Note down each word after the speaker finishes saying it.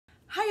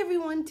Hi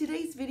everyone,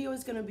 today's video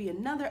is going to be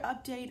another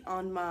update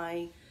on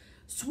my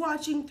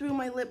swatching through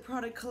my lip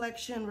product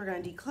collection. We're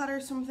going to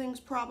declutter some things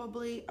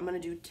probably. I'm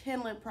going to do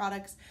 10 lip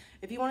products.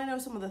 If you want to know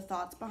some of the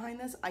thoughts behind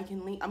this, I'm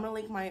going to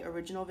link my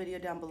original video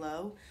down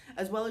below,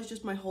 as well as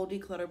just my whole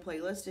declutter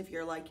playlist if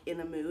you're like in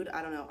a mood.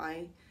 I don't know,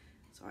 I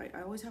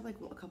always have like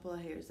a couple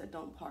of hairs that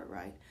don't part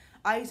right.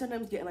 I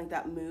sometimes get in like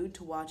that mood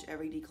to watch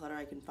every declutter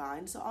I can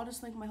find, so I'll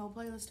just link my whole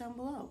playlist down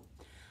below.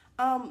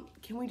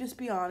 Can we just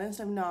be honest?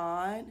 I'm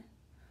not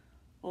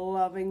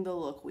loving the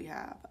look we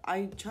have.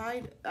 I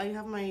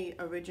have my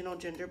original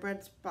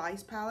Gingerbread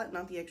spice palette,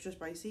 not the extra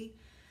spicy,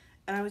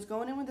 and I was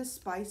going in with a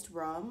spiced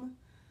rum,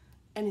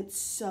 and it's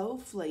so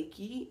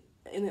flaky,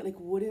 and it like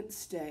wouldn't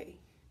stay.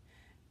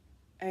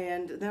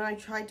 And then I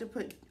tried to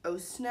put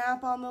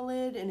snap on the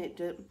lid, and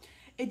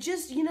it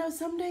just, you know,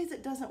 some days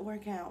it doesn't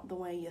work out the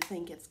way you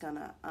think it's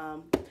gonna.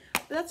 But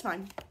that's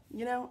fine.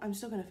 You know, I'm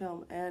still gonna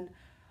film, and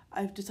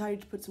I've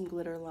decided to put some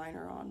glitter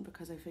liner on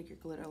because I figure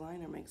glitter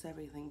liner makes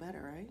everything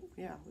better, right?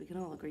 Yeah, we can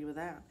all agree with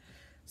that.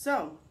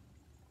 So,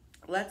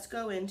 let's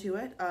go into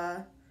it.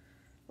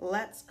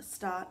 Let's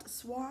start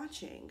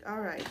swatching. All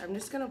right, I'm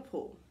just gonna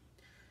pull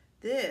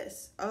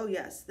this. Oh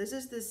yes, this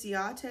is the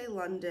Ciate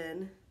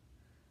London,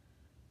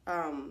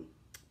 I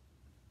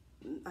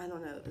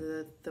don't know,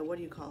 the what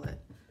do you call it?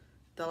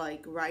 The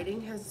like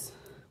writing has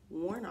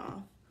worn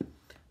off,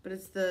 but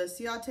it's the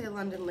Ciate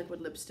London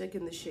liquid lipstick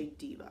in the shade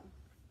Diva.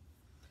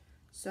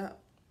 So,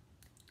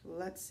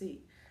 let's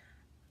see.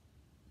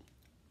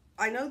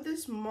 I know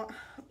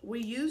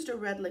we used a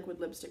red liquid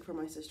lipstick for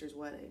my sister's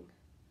wedding.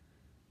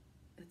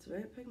 It's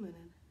very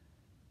pigmented.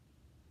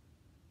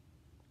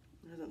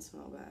 It doesn't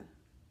smell bad.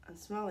 I'm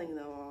smelling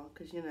though all,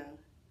 because you know,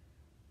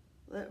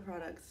 lip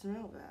products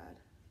smell bad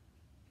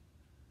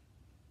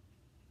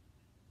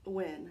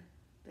when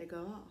they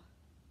go off.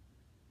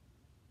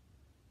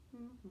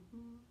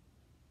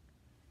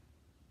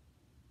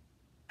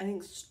 I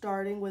think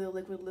starting with a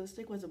liquid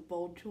lipstick was a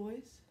bold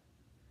choice,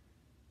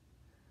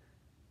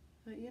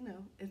 but you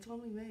know, it's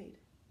one we made.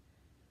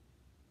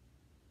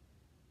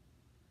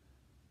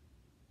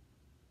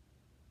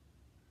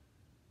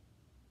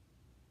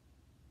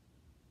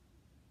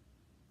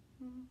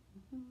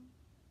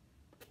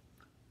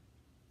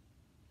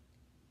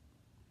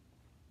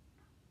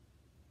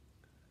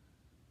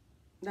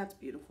 That's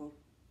beautiful.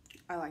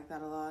 I like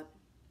that a lot.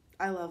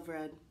 I love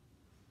red.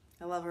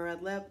 I love a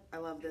red lip. I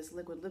love this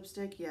liquid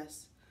lipstick,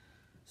 yes.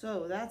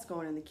 So that's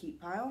going in the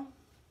keep pile.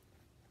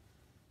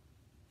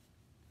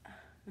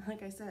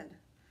 Like I said,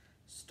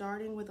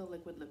 starting with a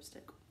liquid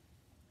lipstick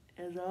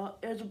is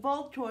a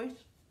bold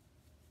choice.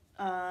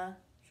 So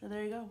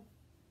there you go.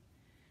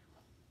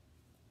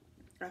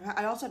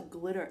 I also have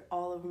glitter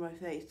all over my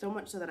face, so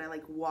much so that I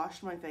like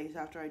washed my face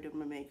after I did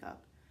my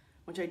makeup,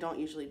 which I don't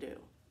usually do.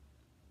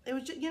 It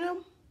was just, you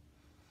know,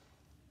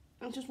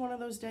 it's just one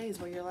of those days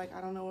where you're like, I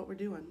don't know what we're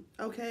doing.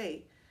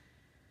 Okay.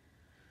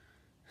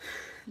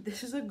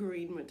 This is a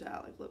green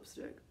metallic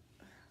lipstick.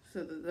 So,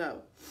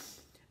 it's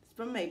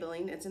from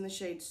Maybelline. It's in the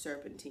shade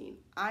Serpentine.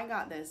 I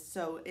got this,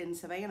 so in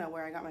Savannah,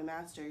 where I got my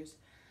master's,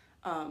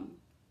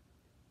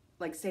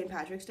 like St.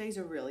 Patrick's Day is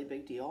a really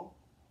big deal.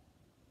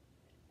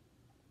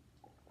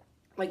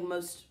 Like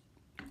most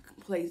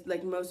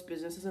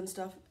businesses and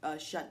stuff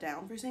shut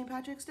down for St.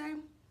 Patrick's Day.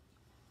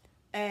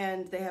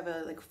 And they have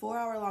a like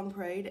 4-hour-long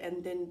parade,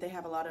 and then they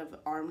have a lot of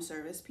armed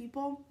service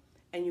people,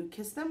 and you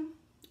kiss them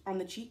on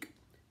the cheek.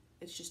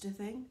 It's just a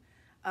thing.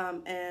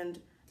 And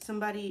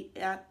somebody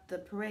at the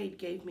parade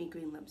gave me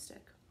green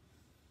lipstick.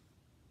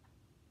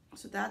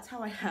 So that's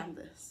how I have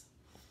this.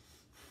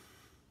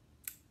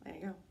 There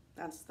you go.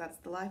 That's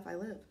the life I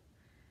live.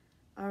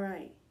 All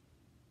right.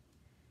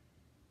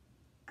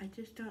 I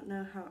just don't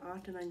know how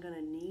often I'm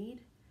gonna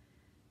need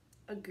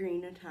a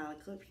green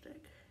metallic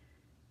lipstick.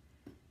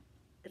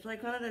 It's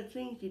like one of those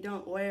things you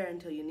don't wear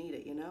until you need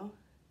it, you know?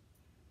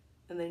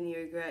 And then you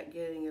regret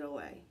getting it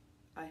away,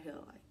 I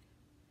feel like.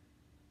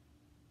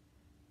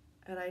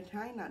 And I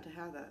try not to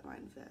have that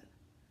mindset.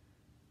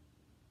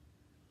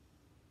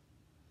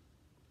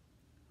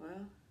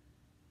 Well,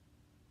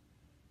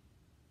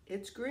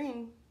 it's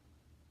green.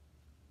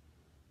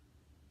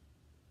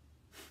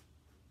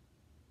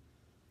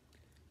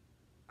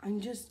 I'm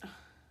just,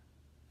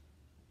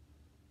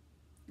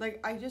 like,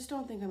 I just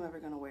don't think I'm ever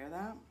gonna wear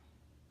that.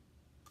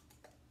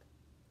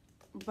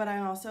 But I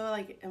also,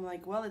 like, am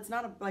like, well, it's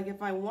not like,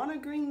 if I want a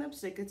green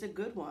lipstick, it's a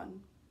good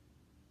one.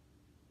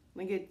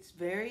 Like, it's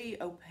very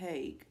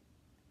opaque.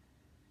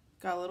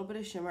 Got a little bit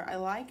of shimmer. I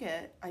like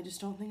it. I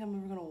just don't think I'm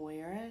ever gonna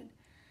wear it.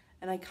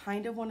 And I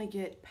kind of want to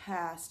get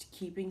past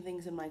keeping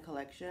things in my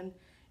collection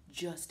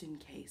just in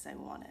case I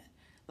want it.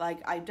 Like,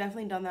 I've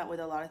definitely done that with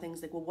a lot of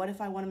things. Like, well, what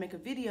if I want to make a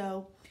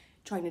video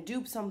trying to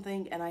dupe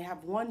something and I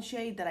have one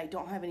shade that I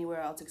don't have anywhere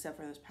else except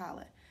for this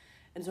palette?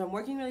 And so I'm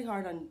working really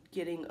hard on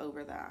getting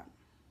over that.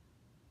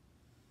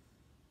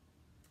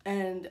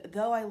 And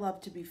though I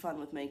love to be fun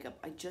with makeup,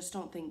 I just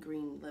don't think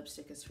green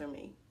lipstick is for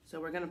me.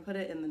 So we're going to put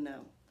it in the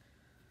no.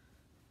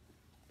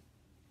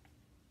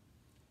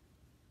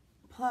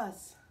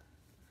 Plus,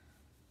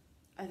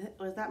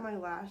 Was that my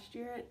last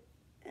year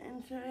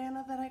in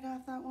Savannah that I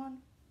got that one?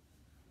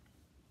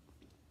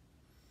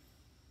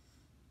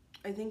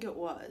 I think it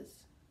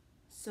was.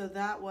 So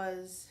that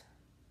was,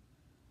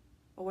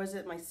 or was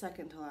it my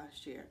second to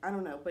last year? I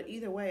don't know, but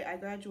either way, I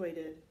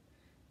graduated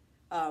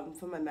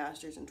from my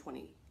master's in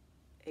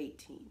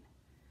 2018.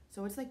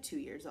 So it's like 2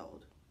 years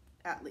old,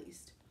 at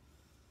least.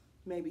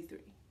 Maybe 3,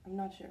 I'm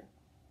not sure.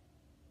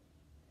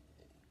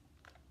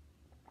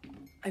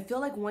 I feel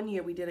like 1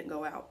 year we didn't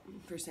go out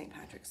for St.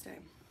 Patrick's Day.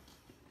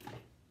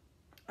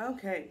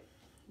 Okay,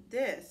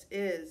 this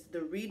is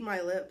the Read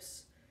My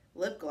Lips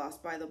lip gloss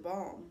by the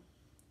Balm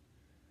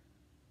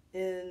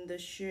in the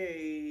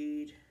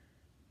shade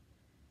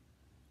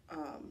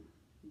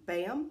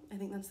Bam. I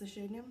think that's the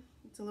shade name.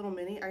 It's a little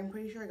mini. I'm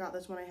pretty sure I got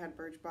this when I had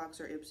Birchbox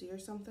or Ipsy or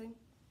something.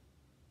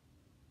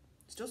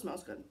 Still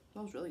smells good.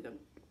 Smells really good.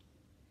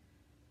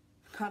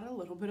 Got a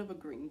little bit of a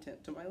green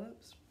tint to my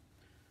lips.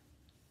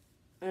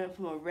 And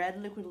from a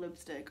red liquid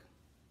lipstick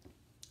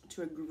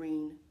to a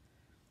green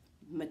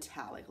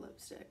metallic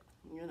lipstick,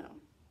 you know.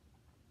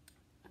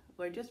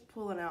 We're just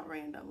pulling out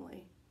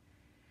randomly.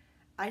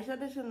 I said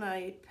this in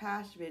my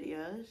past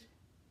videos,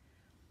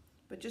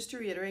 but just to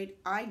reiterate,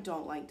 I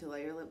don't like to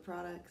layer lip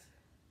products.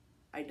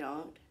 I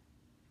don't.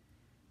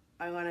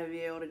 I want to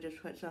be able to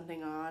just put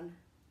something on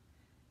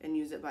and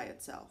use it by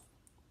itself.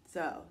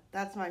 So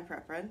that's my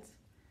preference.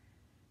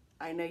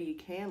 I know you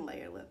can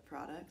layer lip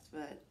products,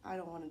 but I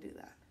don't want to do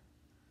that.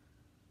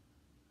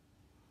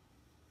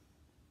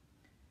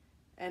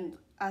 And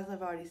as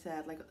I've already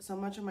said, like, so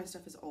much of my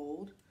stuff is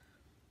old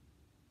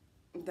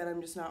that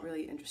I'm just not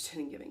really interested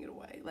in giving it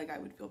away. Like, I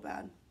would feel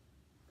bad.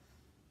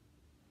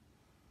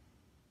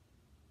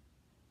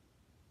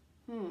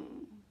 I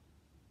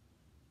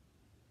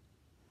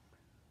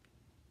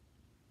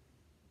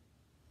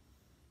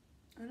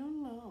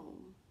don't know.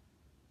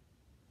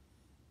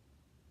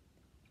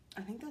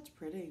 I think that's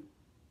pretty.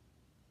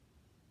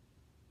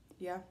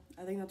 Yeah,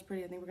 I think that's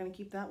pretty. I think we're gonna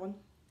keep that one.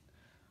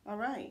 All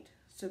right,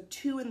 so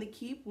 2 in the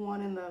keep,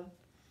 1 in the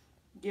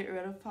get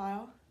rid of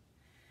pile.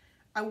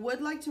 I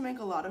would like to make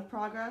a lot of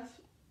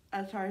progress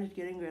as far as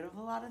getting rid of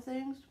a lot of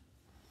things,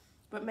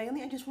 but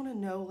mainly I just want to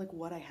know like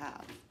what I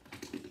have.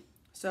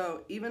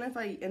 So even if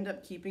I end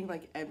up keeping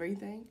like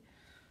everything,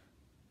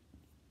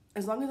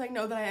 as long as I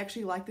know that I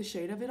actually like the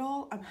shade of it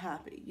all, I'm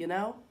happy, you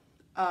know?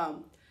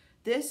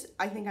 This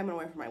I think I'm gonna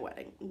wear for my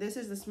wedding. This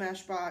is the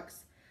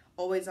Smashbox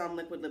Always On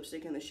Liquid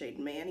Lipstick in the shade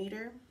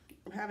Maneater.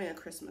 I'm having a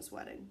Christmas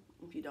wedding,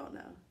 if you don't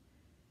know.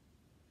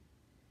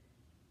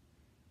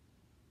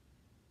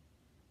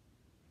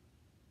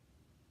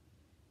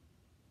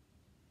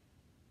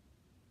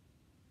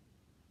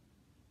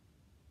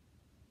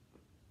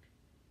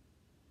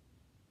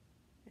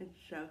 It's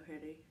so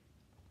pretty.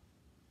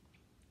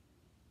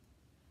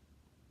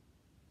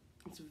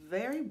 It's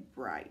very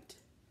bright,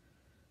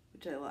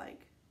 which I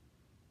like.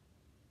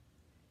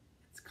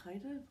 It's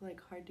kind of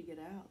like hard to get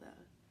out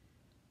though.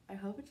 I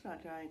hope it's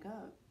not drying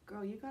up.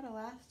 Girl, you gotta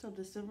last till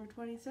December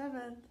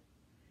 27th.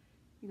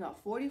 You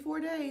got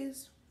 44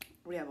 days.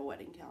 We have a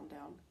wedding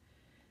countdown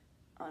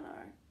on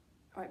our,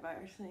 right by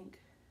our sink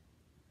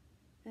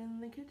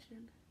in the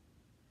kitchen.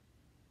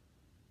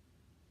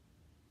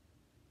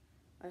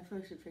 I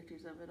posted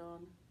pictures of it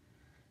on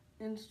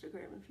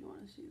Instagram if you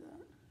want to see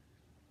that.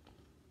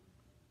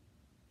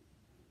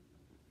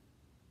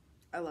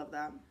 I love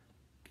that.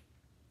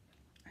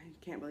 I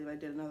can't believe I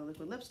did another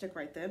liquid lipstick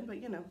right then,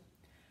 but you know,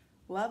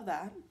 love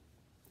that.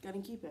 Gotta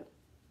keep it.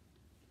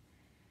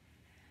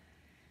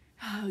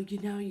 Oh,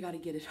 you know, you gotta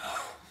get it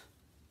off.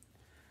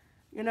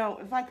 You know,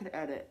 if I could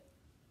edit,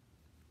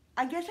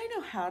 I guess I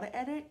know how to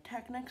edit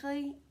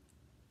technically.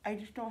 I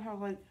just don't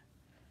have like,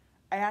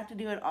 I have to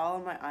do it all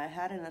on my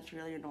iPad and that's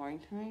really annoying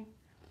to me.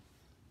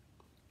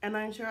 And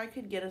I'm sure I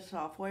could get a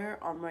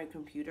software on my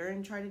computer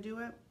and try to do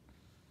it.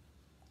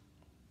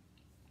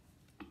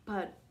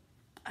 But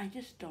I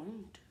just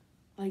don't.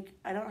 Like,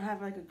 I don't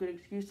have like a good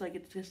excuse. Like,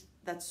 it's just,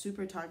 that's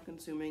super time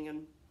consuming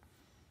and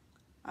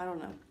I don't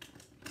know.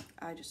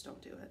 I just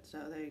don't do it. So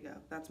there you go.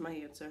 That's my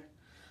answer.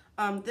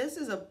 This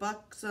is a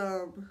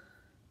Buxom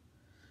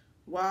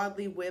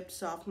Wildly Whipped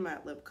Soft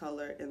Matte Lip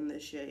Color in the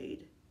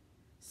shade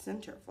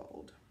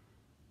Centerfold.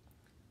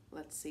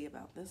 Let's see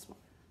about this one.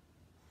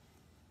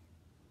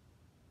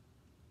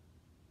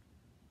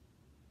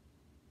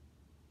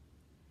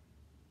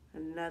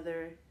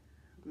 Another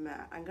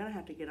matte. I'm gonna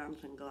have to get on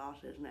some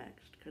glosses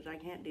next because I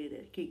can't do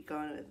this. Keep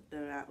going with the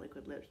matte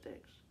liquid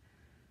lipsticks.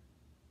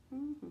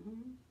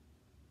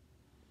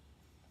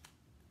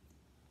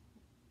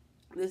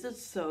 This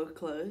is so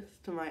close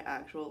to my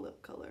actual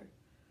lip color.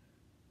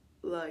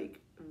 Like,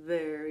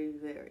 very,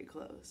 very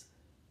close.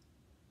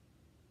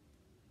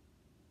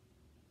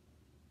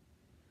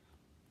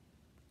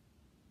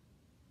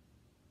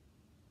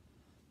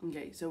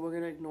 Okay, so we're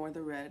gonna ignore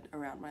the red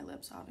around my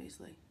lips,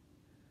 obviously.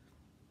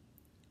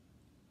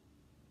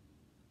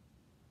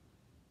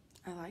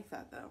 I like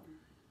that though.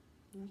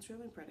 It's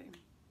really pretty.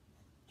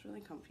 It's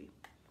really comfy.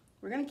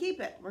 We're gonna keep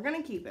it. We're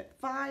gonna keep it.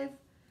 Five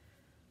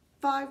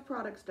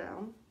products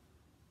down.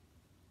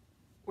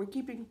 We're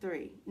keeping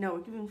 3. No, we're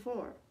keeping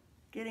 4.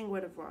 Getting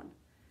rid of 1.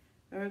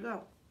 There we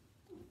go.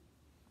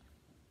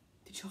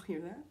 Did y'all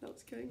hear that? That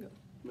was Kanga,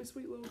 my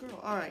sweet little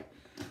girl. Alright,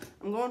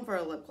 I'm going for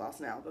a lip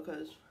gloss now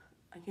because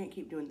I can't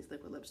keep doing these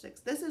liquid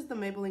lipsticks. This is the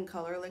Maybelline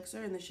Color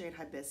Elixir in the shade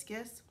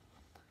Hibiscus.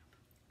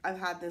 I've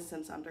had this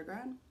since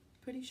undergrad,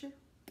 pretty sure.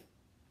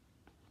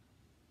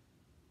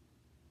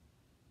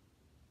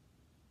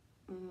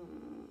 I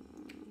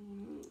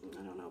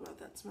don't know about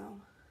that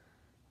smell.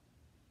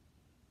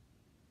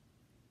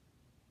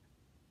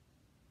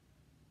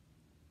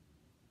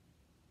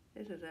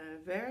 It is a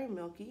very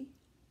milky,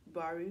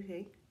 barry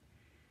pink.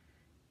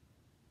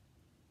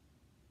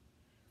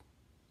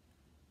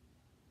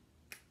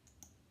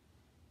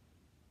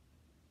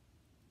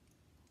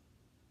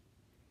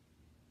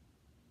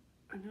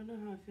 I don't know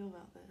how I feel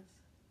about this.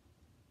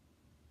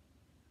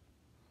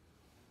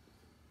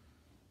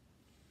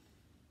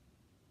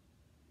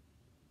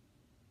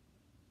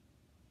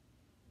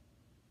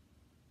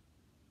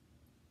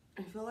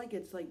 I feel like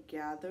it's like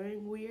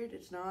gathering weird.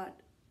 It's not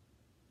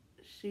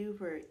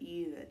super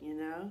even, you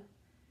know?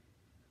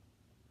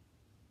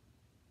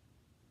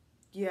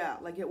 Yeah,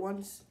 like it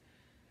wants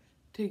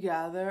to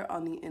gather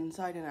on the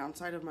inside and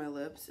outside of my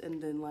lips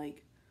and then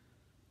like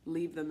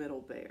leave the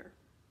middle bare.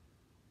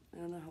 I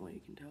don't know how well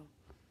you can tell.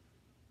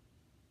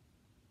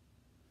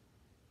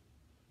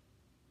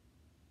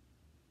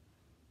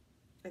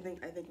 I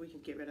think we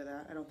can get rid of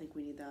that. I don't think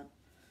we need that.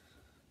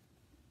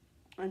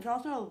 And it's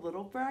also a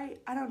little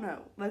bright. I don't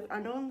know. Like,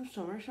 I know in the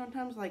summer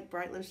sometimes, like,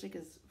 bright lipstick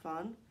is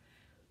fun.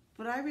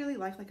 But I really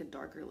like a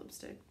darker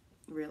lipstick.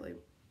 Really.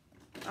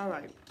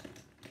 Alright.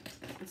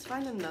 Let's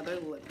find another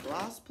lip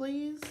gloss,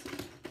 please.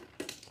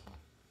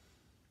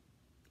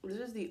 This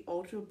is the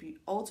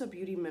Ulta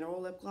Beauty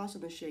Mineral Lip Gloss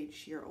in the shade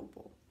Sheer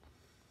Opal.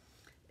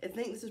 I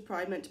think this is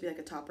probably meant to be like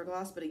a topper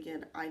gloss, but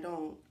again, I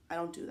don't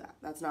do that.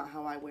 That's not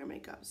how I wear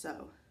makeup,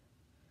 so.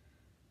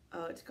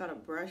 Oh, it's got a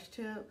brush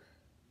tip.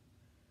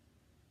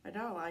 I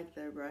don't like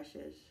their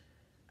brushes.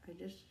 I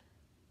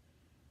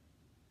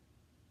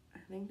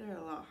think they're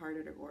a lot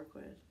harder to work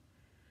with.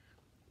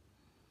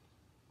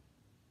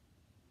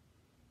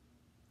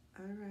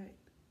 Alright.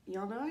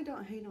 Y'all know I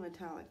don't hate a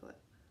metallic lip.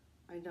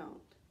 I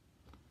don't.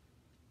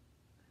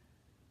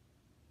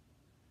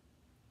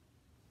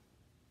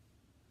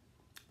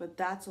 But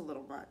that's a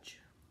little much.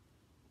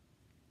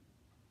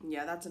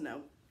 Yeah, that's a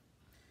no.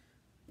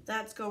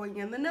 That's going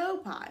in the no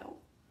pile.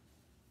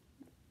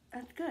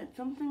 That's good.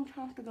 Some things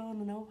have to go in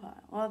the no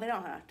pile. Well, they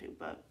don't have to,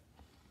 but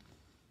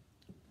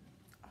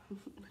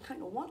I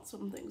kind of want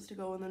some things to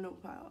go in the no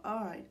pile.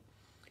 Alright.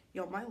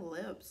 Yo, my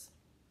lips.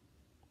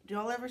 Do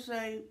y'all ever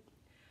say,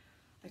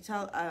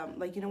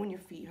 like, you know when your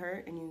feet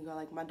hurt and you go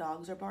like, my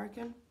dogs are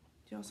barking?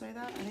 Do y'all say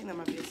that? I think that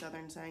might be a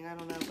southern saying. I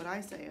don't know, but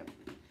I say it.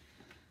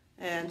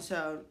 And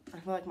so, I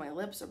feel like my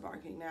lips are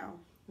barking now.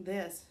 Look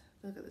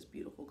at this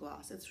beautiful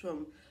gloss. It's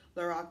from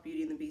Lorac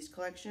Beauty and the Beast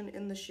collection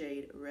in the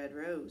shade Red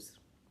Rose.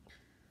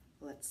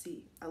 Let's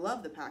see. I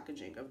love the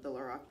packaging of the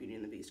Lorac Beauty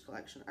and the Beast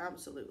collection. I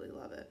absolutely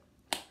love it.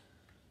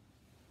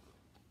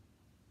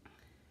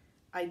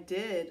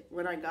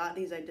 When I got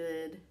these, I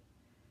did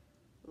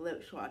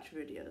lip swatch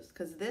videos.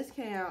 Because this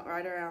came out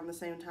right around the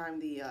same time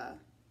the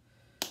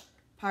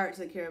Pirates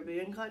of the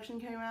Caribbean collection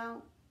came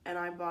out. And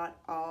I bought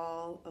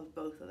all of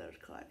both of those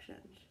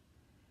collections.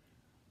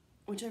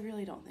 Which I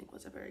really don't think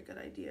was a very good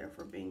idea, if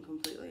we're being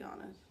completely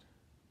honest.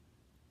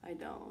 I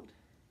don't.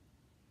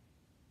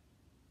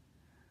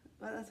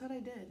 But that's what I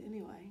did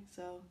anyway.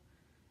 So,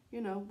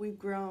 you know, we've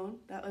grown.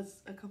 That was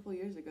a couple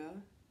years ago.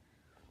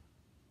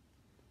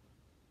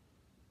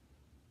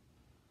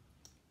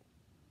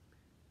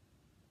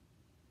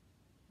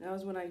 That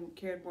was when I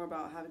cared more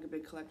about having a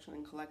big collection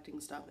and collecting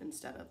stuff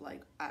instead of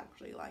like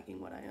actually liking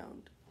what I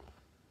owned.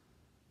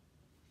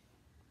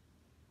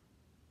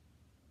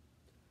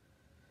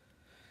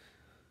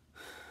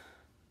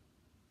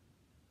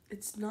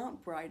 It's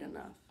not bright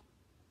enough.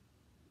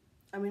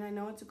 I mean, I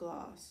know it's a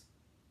gloss.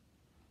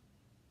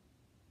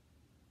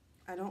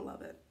 I don't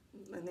love it.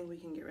 I think we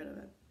can get rid of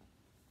it.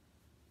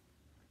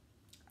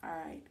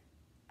 Alright.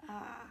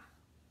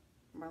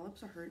 My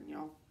lips are hurting,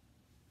 y'all.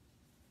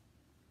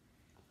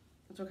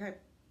 It's okay.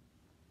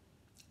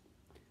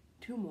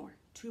 Two more.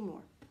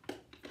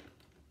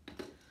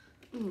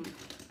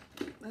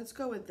 Let's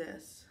go with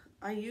this.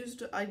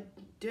 I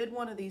did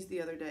one of these the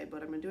other day,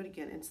 but I'm gonna do it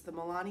again. It's the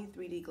Milani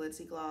 3D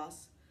Glitzy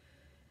Gloss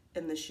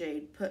in the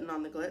shade Puttin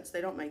on the Glitz.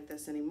 They don't make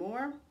this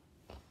anymore.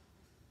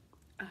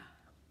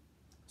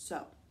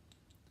 So,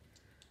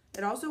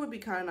 it also would be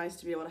kind of nice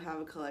to be able to have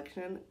a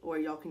collection where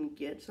y'all can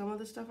get some of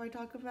the stuff I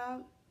talk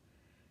about.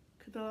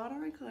 Because a lot of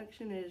my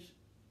collection is,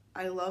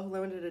 I love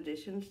limited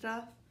edition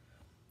stuff.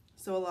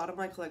 So a lot of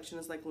my collection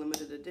is like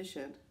limited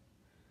edition.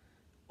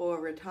 Or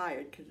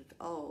retired because it's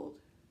old.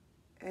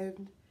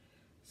 And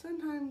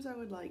sometimes I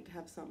would like to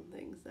have some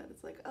things that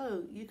it's like,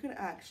 oh, you could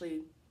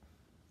actually,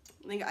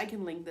 like, I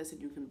can link this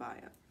and you can buy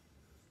it.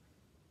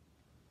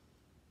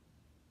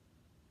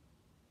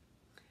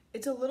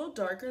 It's a little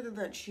darker than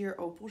that sheer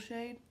opal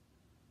shade.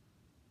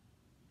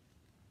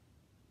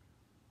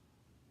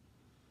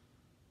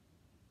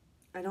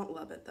 I don't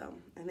love it though.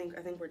 I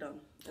think we're done.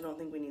 I don't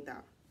think we need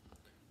that.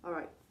 All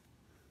right.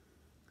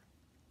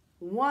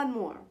 One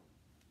more.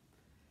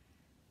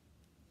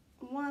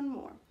 One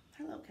more.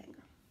 Hello,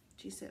 Kanga.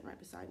 She's sitting right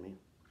beside me.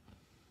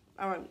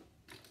 All right.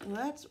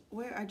 Let's,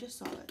 where, I just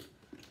saw it.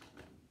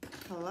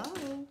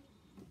 Hello.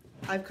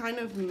 I've kind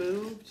of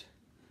moved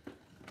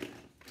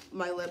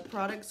my lip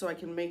product so I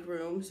can make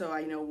room so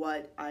I know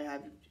what I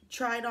have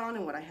tried on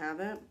and what I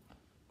haven't.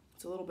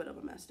 It's a little bit of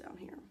a mess down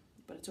here,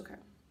 but it's okay.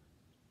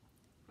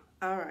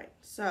 All right,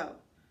 so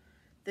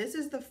this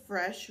is the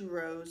Fresh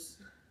Sugar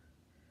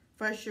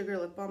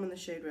Lip Balm in the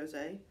shade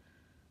Rosé.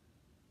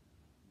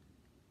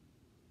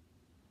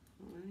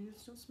 I think it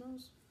still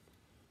smells.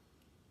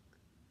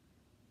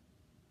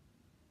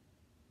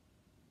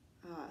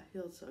 Ah, it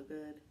feels so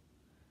good.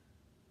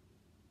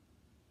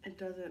 It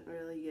doesn't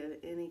really give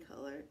any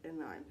color, in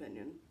my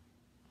opinion.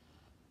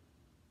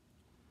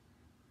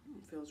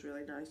 It feels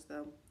really nice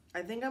though.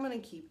 I think I'm gonna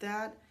keep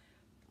that,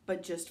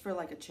 but just for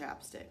like a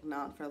chapstick,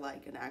 not for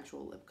like an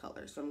actual lip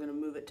color. So I'm gonna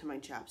move it to my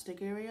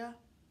chapstick area.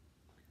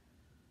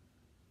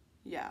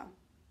 Yeah.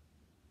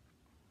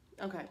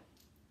 Okay,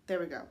 there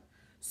we go.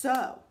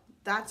 So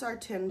that's our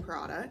 10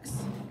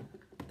 products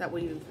that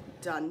we've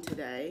done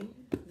today.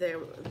 They're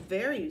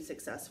very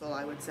successful,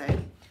 I would say.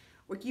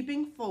 We're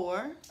keeping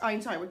 4.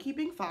 We're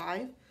keeping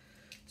 5.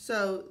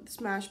 So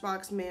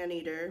Smashbox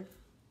Maneater,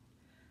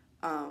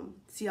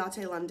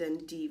 Ciate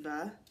London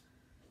Diva,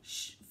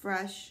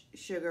 Fresh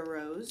Sugar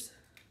Rose,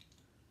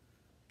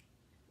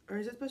 or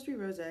is it supposed to be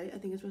Rosé? I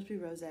think it's supposed to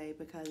be Rosé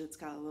because it's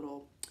got a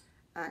little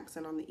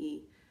accent on the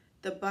E.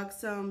 The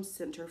Buxom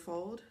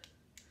Centerfold,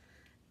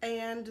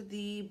 and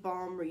the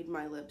Balm Read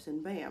My Lips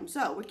and Bam.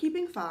 So we're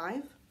keeping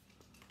 5.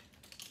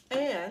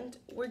 And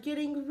we're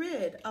getting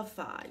rid of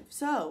 5.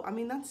 So, I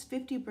mean, that's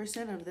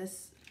 50% of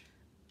this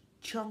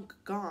chunk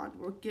gone.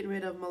 We're getting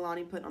rid of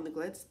Milani Puttin on the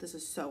Glitz. This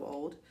is so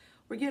old.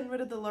 We're getting rid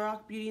of the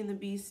Lorac Beauty and the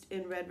Beast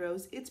in Red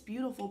Rose. It's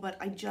beautiful, but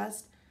I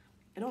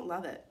don't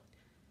love it.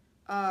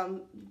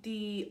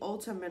 The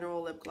Ulta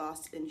Mineral Lip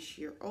Gloss in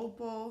Sheer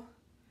Opal.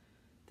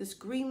 This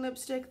green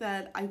lipstick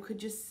that I could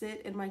just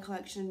sit in my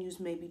collection and use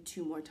maybe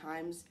 2 more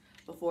times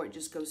before it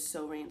just goes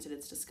so rancid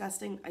it's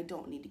disgusting. I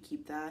don't need to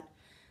keep that.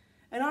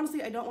 And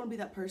honestly, I don't want to be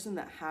that person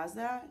that has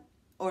that.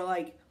 Or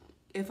like,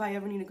 if I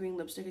ever need a green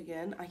lipstick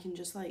again, I can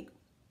just like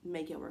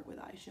make it work with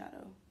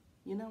eyeshadow.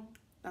 You know?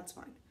 That's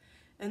fine.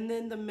 And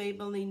then the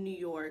Maybelline New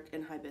York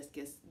and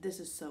Hibiscus. This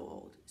is so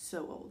old.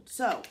 So old.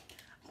 So,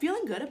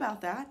 feeling good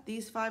about that.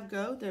 These 5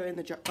 go. They're in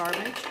the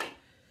garbage.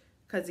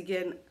 Because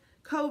again,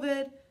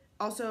 COVID.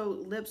 Also,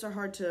 lips are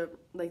hard to,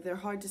 like, they're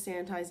hard to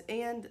sanitize.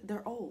 And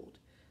they're old.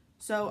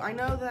 So, I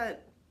know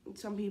that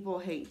some people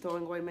hate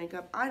throwing away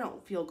makeup. I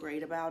don't feel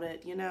great about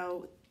it. You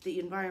know, the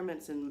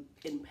environment's in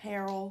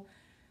peril.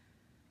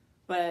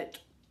 But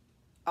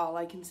all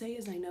I can say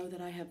is I know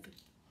that I have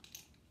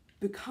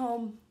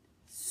become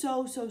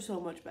so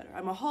much better.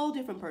 I'm a whole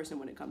different person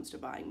when it comes to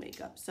buying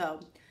makeup. So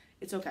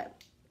it's okay.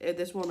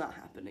 This will not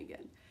happen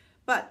again.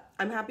 But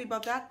I'm happy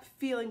about that.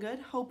 Feeling good.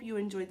 Hope you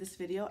enjoyed this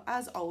video.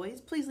 As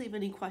always, please leave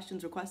any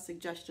questions, requests,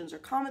 suggestions, or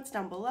comments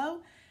down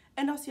below.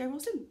 And I'll see you real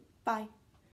soon. Bye.